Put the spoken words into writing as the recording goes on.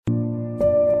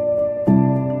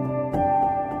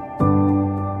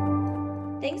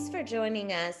Thanks for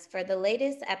joining us for the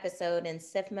latest episode in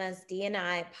SIFMA's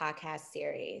D&I podcast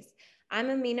series. I'm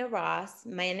Amena Ross,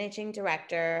 Managing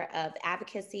Director of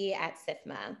Advocacy at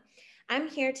SIFMA. I'm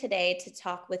here today to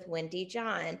talk with Wendy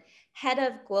John, Head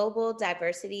of Global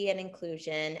Diversity and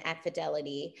Inclusion at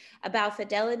Fidelity, about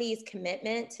Fidelity's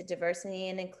commitment to diversity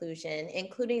and inclusion,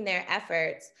 including their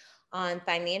efforts on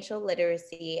financial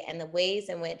literacy and the ways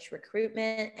in which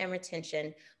recruitment and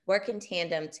retention work in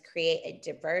tandem to create a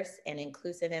diverse and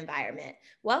inclusive environment.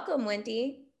 Welcome,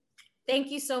 Wendy.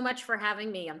 Thank you so much for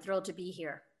having me. I'm thrilled to be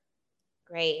here.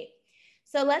 Great.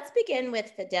 So let's begin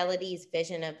with Fidelity's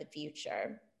vision of the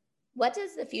future. What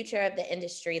does the future of the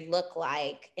industry look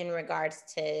like in regards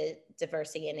to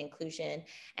diversity and inclusion,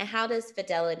 and how does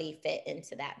Fidelity fit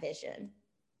into that vision?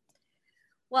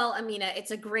 Well, Amena,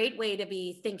 it's a great way to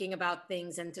be thinking about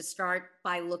things and to start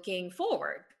by looking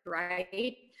forward,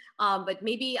 right? But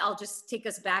maybe I'll just take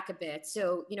us back a bit.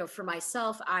 So, for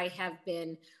myself, I have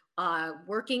been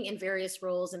working in various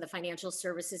roles in the financial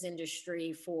services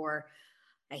industry for,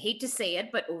 I hate to say it,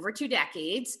 but over 2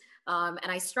 decades. And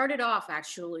I started off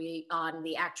actually on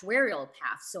the actuarial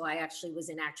path. So I actually was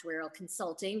in actuarial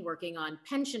consulting, working on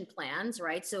pension plans,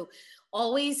 right? So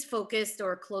always focused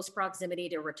or close proximity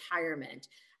to retirement.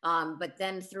 But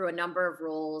then through a number of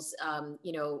roles,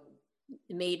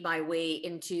 made my way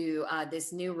into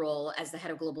this new role as the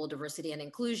head of global diversity and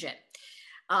inclusion.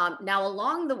 Now,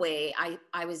 along the way,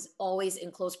 I was always in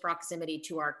close proximity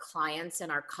to our clients and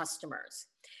our customers.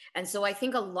 And so I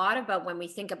think a lot about when we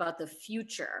think about the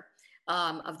future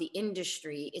of the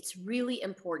industry, it's really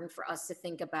important for us to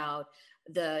think about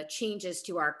the changes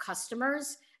to our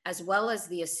customers, as well as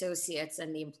the associates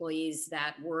and the employees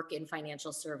that work in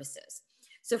financial services.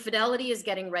 So Fidelity is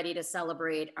getting ready to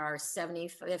celebrate our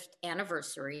 75th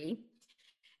anniversary.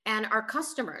 And our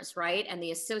customers, right, and the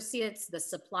associates, the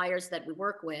suppliers that we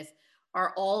work with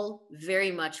are all very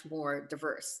much more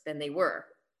diverse than they were.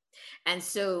 And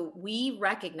so we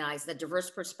recognize that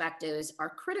diverse perspectives are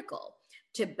critical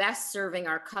to best serving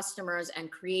our customers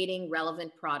and creating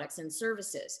relevant products and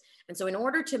services. And so in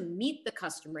order to meet the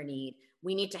customer need,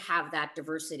 we need to have that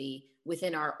diversity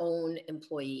within our own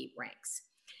employee ranks.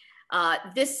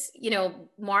 This,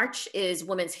 March is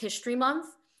Women's History Month.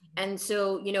 And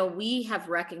so, we have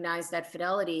recognized that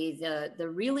Fidelity, the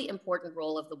really important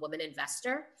role of the woman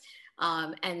investor,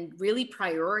 and really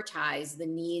prioritize the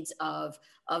needs of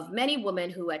many women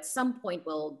who at some point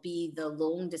will be the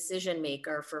lone decision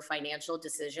maker for financial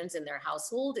decisions in their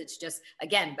household. It's just,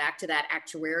 again, back to that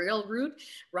actuarial route,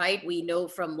 right? We know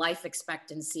from life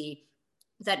expectancy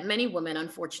that many women,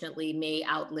 unfortunately, may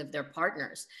outlive their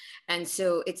partners. And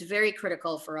so it's very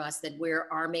critical for us that we're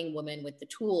arming women with the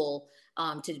tool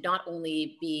to not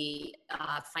only be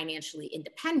financially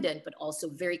independent, but also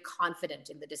very confident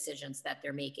in the decisions that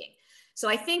they're making. So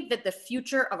I think that the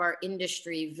future of our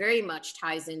industry very much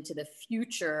ties into the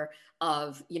future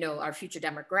of, our future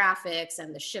demographics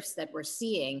and the shifts that we're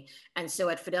seeing. And so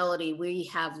at Fidelity, we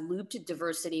have looped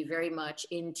diversity very much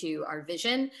into our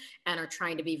vision and are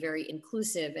trying to be very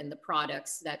inclusive in the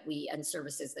products and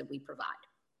services that we provide.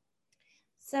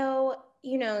 So,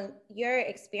 your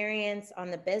experience on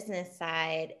the business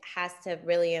side has to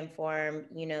really inform,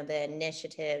 the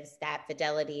initiatives that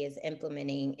Fidelity is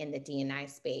implementing in the D&I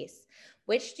space.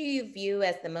 Which do you view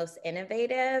as the most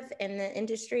innovative in the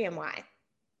industry and why?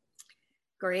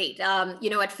 Great.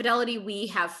 At Fidelity, we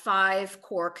have 5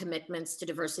 core commitments to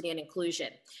diversity and inclusion.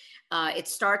 It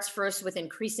starts first with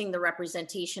increasing the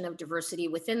representation of diversity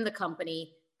within the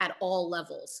company at all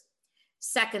levels.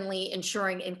 Secondly,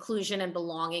 ensuring inclusion and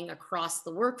belonging across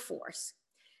the workforce.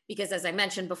 Because as I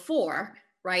mentioned before,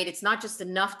 right, it's not just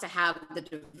enough to have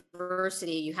the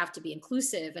diversity, you have to be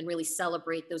inclusive and really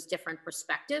celebrate those different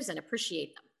perspectives and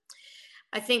appreciate them.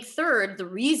 I think third, the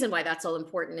reason why that's all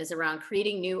important is around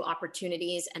creating new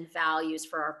opportunities and values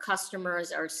for our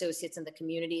customers, our associates, and the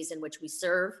communities in which we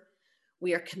serve.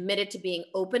 We are committed to being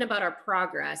open about our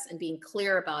progress and being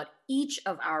clear about each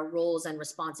of our roles and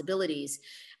responsibilities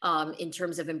in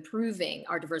terms of improving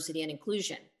our diversity and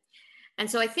inclusion. And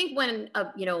so I think when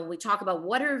we talk about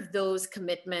what are those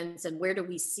commitments and where do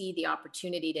we see the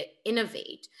opportunity to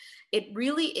innovate, it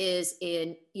really is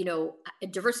in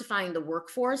diversifying the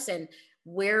workforce and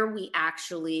where we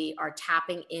actually are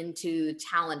tapping into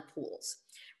talent pools,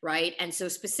 right? And so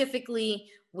specifically,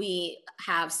 we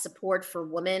have support for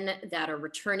women that are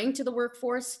returning to the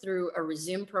workforce through a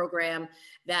Resume program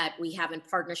that we have in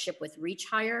partnership with Reach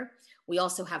Hire. We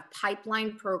also have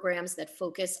pipeline programs that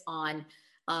focus on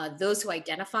those who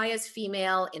identify as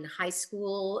female in high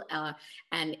school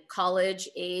and college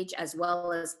age, as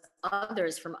well as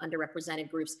others from underrepresented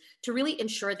groups, to really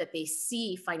ensure that they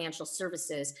see financial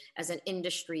services as an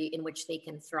industry in which they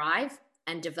can thrive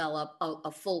and develop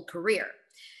a full career.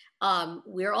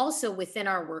 We're also within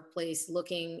our workplace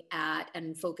looking at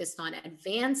and focused on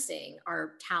advancing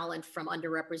our talent from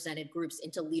underrepresented groups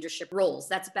into leadership roles.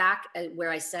 That's back at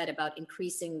where I said about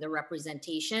increasing the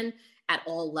representation at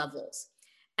all levels.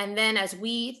 And then as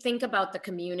we think about the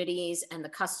communities and the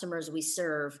customers we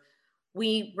serve,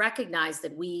 we recognize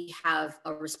that we have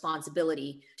a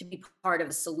responsibility to be part of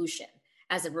a solution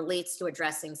as it relates to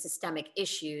addressing systemic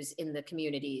issues in the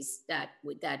communities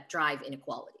that drive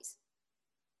inequalities.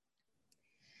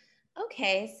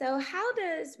 Okay, so how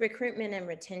does recruitment and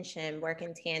retention work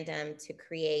in tandem to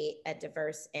create a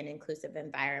diverse and inclusive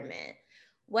environment?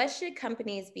 What should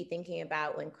companies be thinking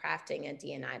about when crafting a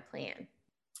D&I plan?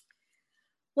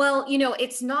 Well,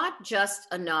 it's not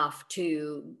just enough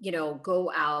to,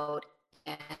 go out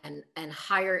and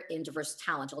hire in diverse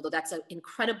talent, although that's an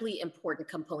incredibly important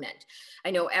component.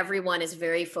 I know everyone is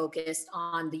very focused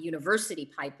on the university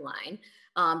pipeline,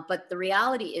 but the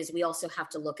reality is we also have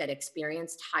to look at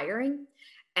experienced hiring.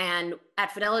 And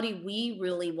at Fidelity, we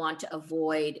really want to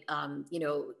avoid,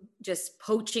 just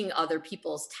poaching other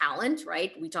people's talent,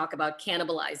 right? We talk about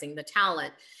cannibalizing the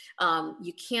talent.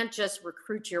 You can't just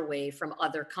recruit your way from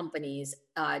other companies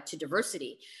to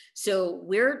diversity. So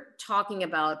we're talking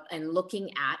about and looking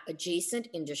at adjacent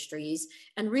industries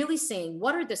and really saying,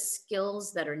 what are the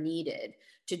skills that are needed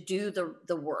to do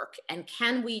the work? And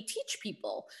can we teach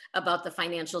people about the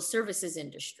financial services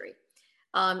industry?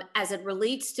 As it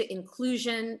relates to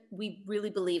inclusion, we really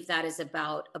believe that is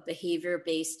about a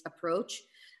behavior-based approach.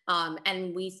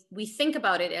 And we think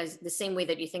about it as the same way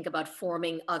that you think about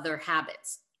forming other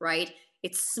habits, right?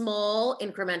 It's small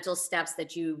incremental steps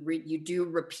that you do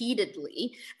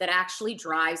repeatedly that actually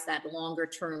drives that longer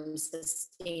term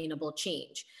sustainable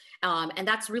change. And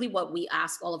that's really what we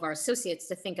ask all of our associates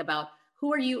to think about.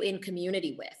 Who are you in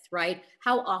community with, right?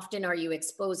 How often are you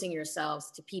exposing yourselves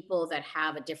to people that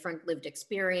have a different lived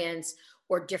experience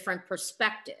or different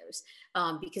perspectives?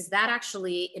 Because that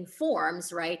actually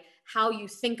informs, right, how you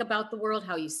think about the world,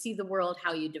 how you see the world,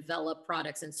 how you develop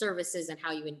products and services, and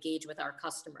how you engage with our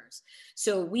customers.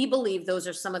 So we believe those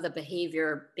are some of the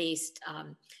behavior-based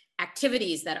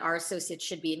activities that our associates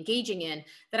should be engaging in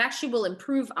that actually will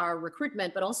improve our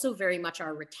recruitment, but also very much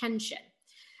our retention.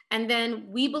 And then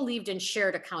we believed in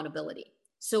shared accountability.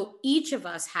 So each of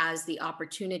us has the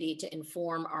opportunity to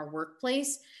inform our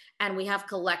workplace, and we have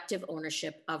collective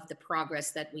ownership of the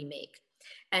progress that we make.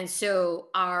 And so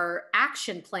our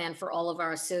action plan for all of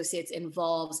our associates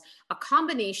involves a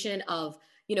combination of,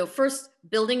 first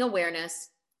building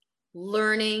awareness,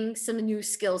 learning some new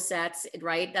skill sets,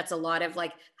 right? That's a lot of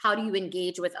like, how do you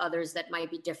engage with others that might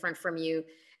be different from you?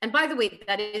 And by the way,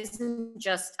 that isn't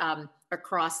just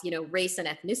across, race and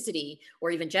ethnicity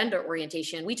or even gender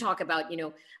orientation. We talk about,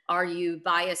 are you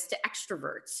biased to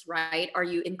extroverts, right? Are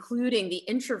you including the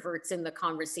introverts in the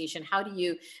conversation? How do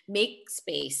you make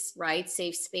space, right?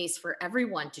 Safe space for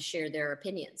everyone to share their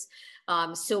opinions.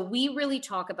 So we really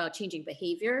talk about changing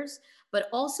behaviors, but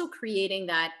also creating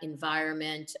that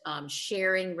environment,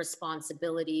 sharing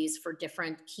responsibilities for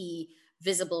different key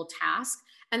visible tasks,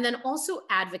 and then also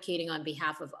advocating on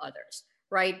behalf of others,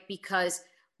 right? Because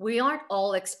we aren't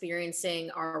all experiencing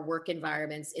our work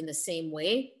environments in the same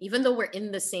way. Even though we're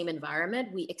in the same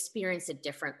environment, we experience it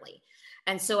differently.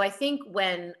 And so I think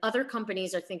when other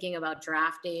companies are thinking about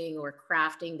drafting or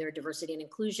crafting their diversity and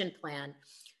inclusion plan,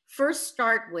 first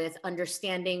start with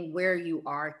understanding where you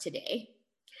are today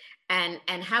and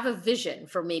have a vision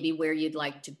for maybe where you'd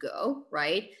like to go,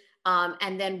 right?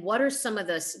 And then what are some of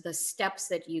the steps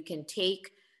that you can take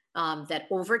that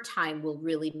over time will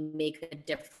really make a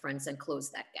difference and close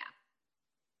that gap?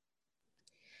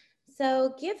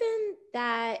 So given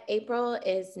that April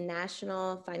is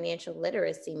National Financial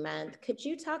Literacy Month, could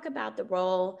you talk about the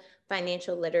role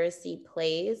financial literacy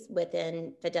plays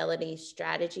within Fidelity's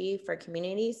strategy for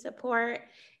community support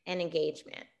and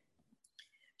engagement?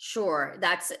 Sure.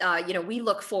 That's, we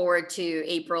look forward to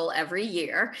April every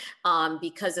year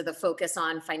because of the focus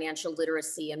on financial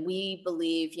literacy. And we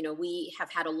believe, we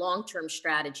have had a long-term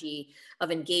strategy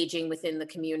of engaging within the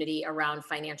community around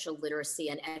financial literacy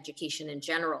and education in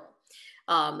general.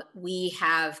 We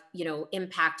have,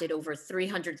 impacted over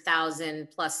 300,000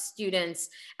 plus students,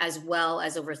 as well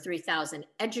as over 3,000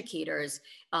 educators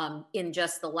in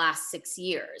just the last 6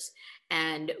 years.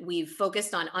 And we've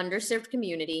focused on underserved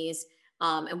communities,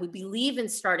 And we believe in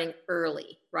starting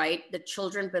early, right? The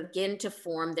children begin to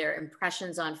form their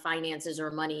impressions on finances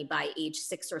or money by age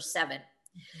 6 or 7.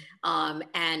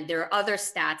 And there are other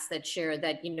stats that share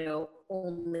that,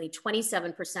 only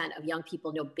 27% of young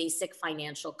people know basic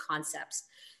financial concepts.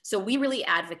 So we really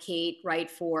advocate, right,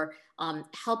 for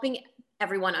helping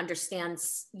everyone understand,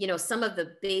 some of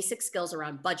the basic skills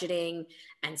around budgeting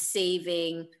and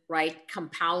saving, right,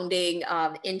 compounding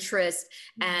interest,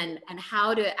 and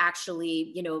how to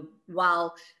actually,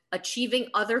 while achieving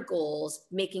other goals,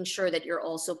 making sure that you're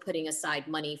also putting aside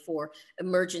money for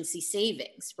emergency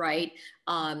savings, right?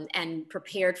 And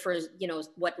prepared for,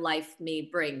 what life may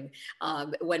bring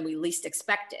when we least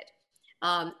expect it.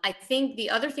 I think the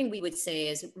other thing we would say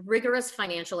is rigorous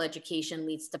financial education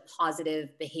leads to positive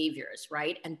behaviors,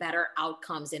 right? And better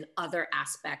outcomes in other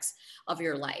aspects of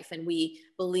your life. And we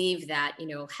believe that,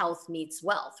 health meets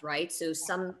wealth, right? So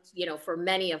for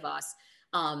many of us,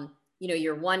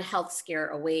 you're one health scare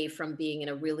away from being in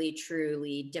a really,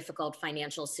 truly difficult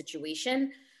financial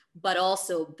situation, but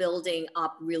also building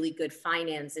up really good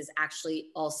finances actually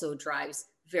also drives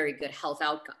very good health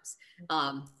outcomes.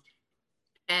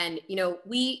 And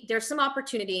there's some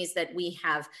opportunities that we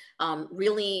have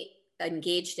really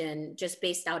engaged in just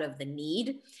based out of the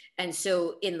need. And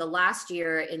so in the last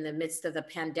year, in the midst of the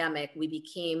pandemic, we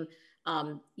became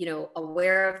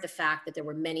aware of the fact that there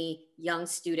were many young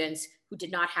students who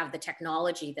did not have the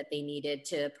technology that they needed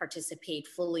to participate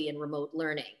fully in remote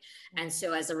learning. And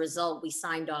so as a result, we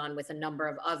signed on with a number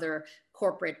of other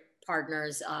corporate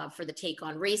partners for the Take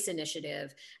on Race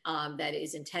initiative that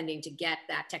is intending to get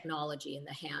that technology in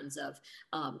the hands of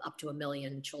up to 1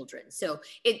 million children. So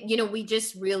we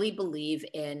just really believe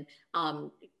in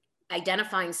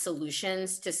identifying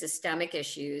solutions to systemic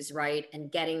issues, right? And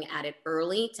getting at it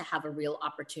early to have a real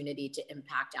opportunity to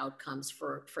impact outcomes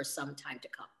for some time to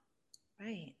come.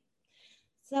 Right.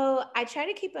 So I try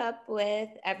to keep up with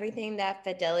everything that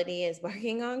Fidelity is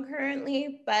working on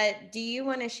currently, but do you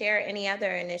want to share any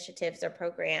other initiatives or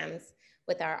programs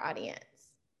with our audience?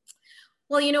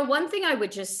 Well, one thing I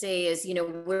would just say is,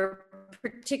 we're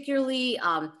particularly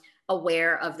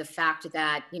aware of the fact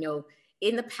that,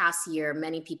 in the past year,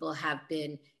 many people have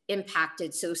been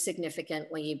impacted so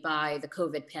significantly by the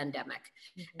COVID pandemic.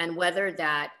 And whether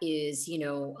that is,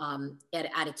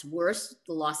 at its worst,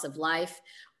 the loss of life,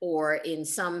 or in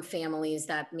some families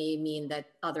that may mean that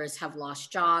others have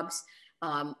lost jobs,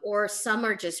 or some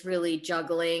are just really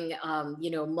juggling,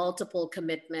 multiple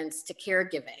commitments to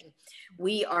caregiving.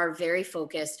 We are very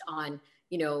focused on,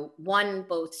 one,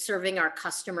 both serving our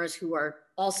customers who are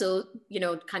also,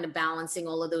 kind of balancing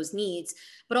all of those needs,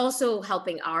 but also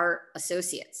helping our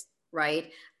associates,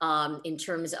 right? In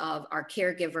terms of our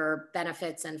caregiver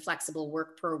benefits and flexible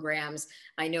work programs.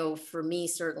 I know for me,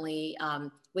 certainly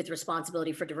with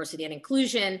responsibility for diversity and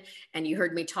inclusion, and you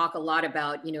heard me talk a lot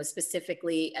about,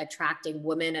 specifically attracting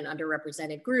women and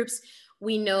underrepresented groups.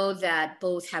 We know that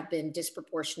both have been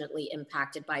disproportionately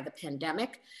impacted by the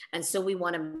pandemic. And so we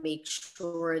want to make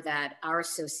sure that our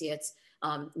associates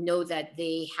know that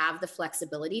they have the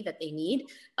flexibility that they need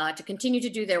to continue to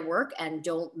do their work and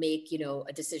don't make,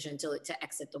 a decision to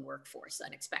exit the workforce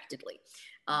unexpectedly.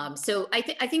 So I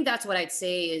think that's what I'd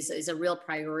say is a real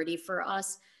priority for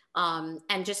us.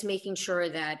 And just making sure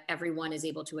that everyone is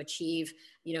able to achieve,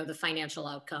 the financial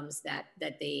outcomes that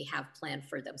they have planned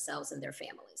for themselves and their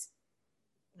families.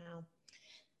 Wow.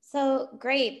 So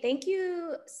great. Thank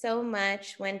you so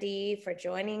much, Wendy, for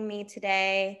joining me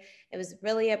today. It was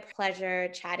really a pleasure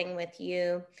chatting with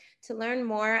you. To learn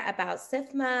more about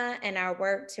SIFMA and our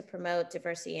work to promote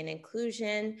diversity and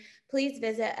inclusion, please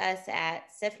visit us at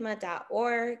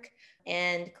sifma.org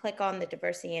and click on the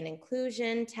Diversity and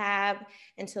Inclusion tab.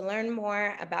 And to learn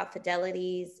more about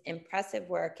Fidelity's impressive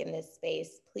work in this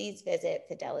space, please visit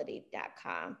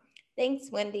fidelity.com. Thanks,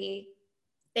 Wendy.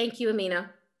 Thank you,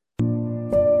 Amena.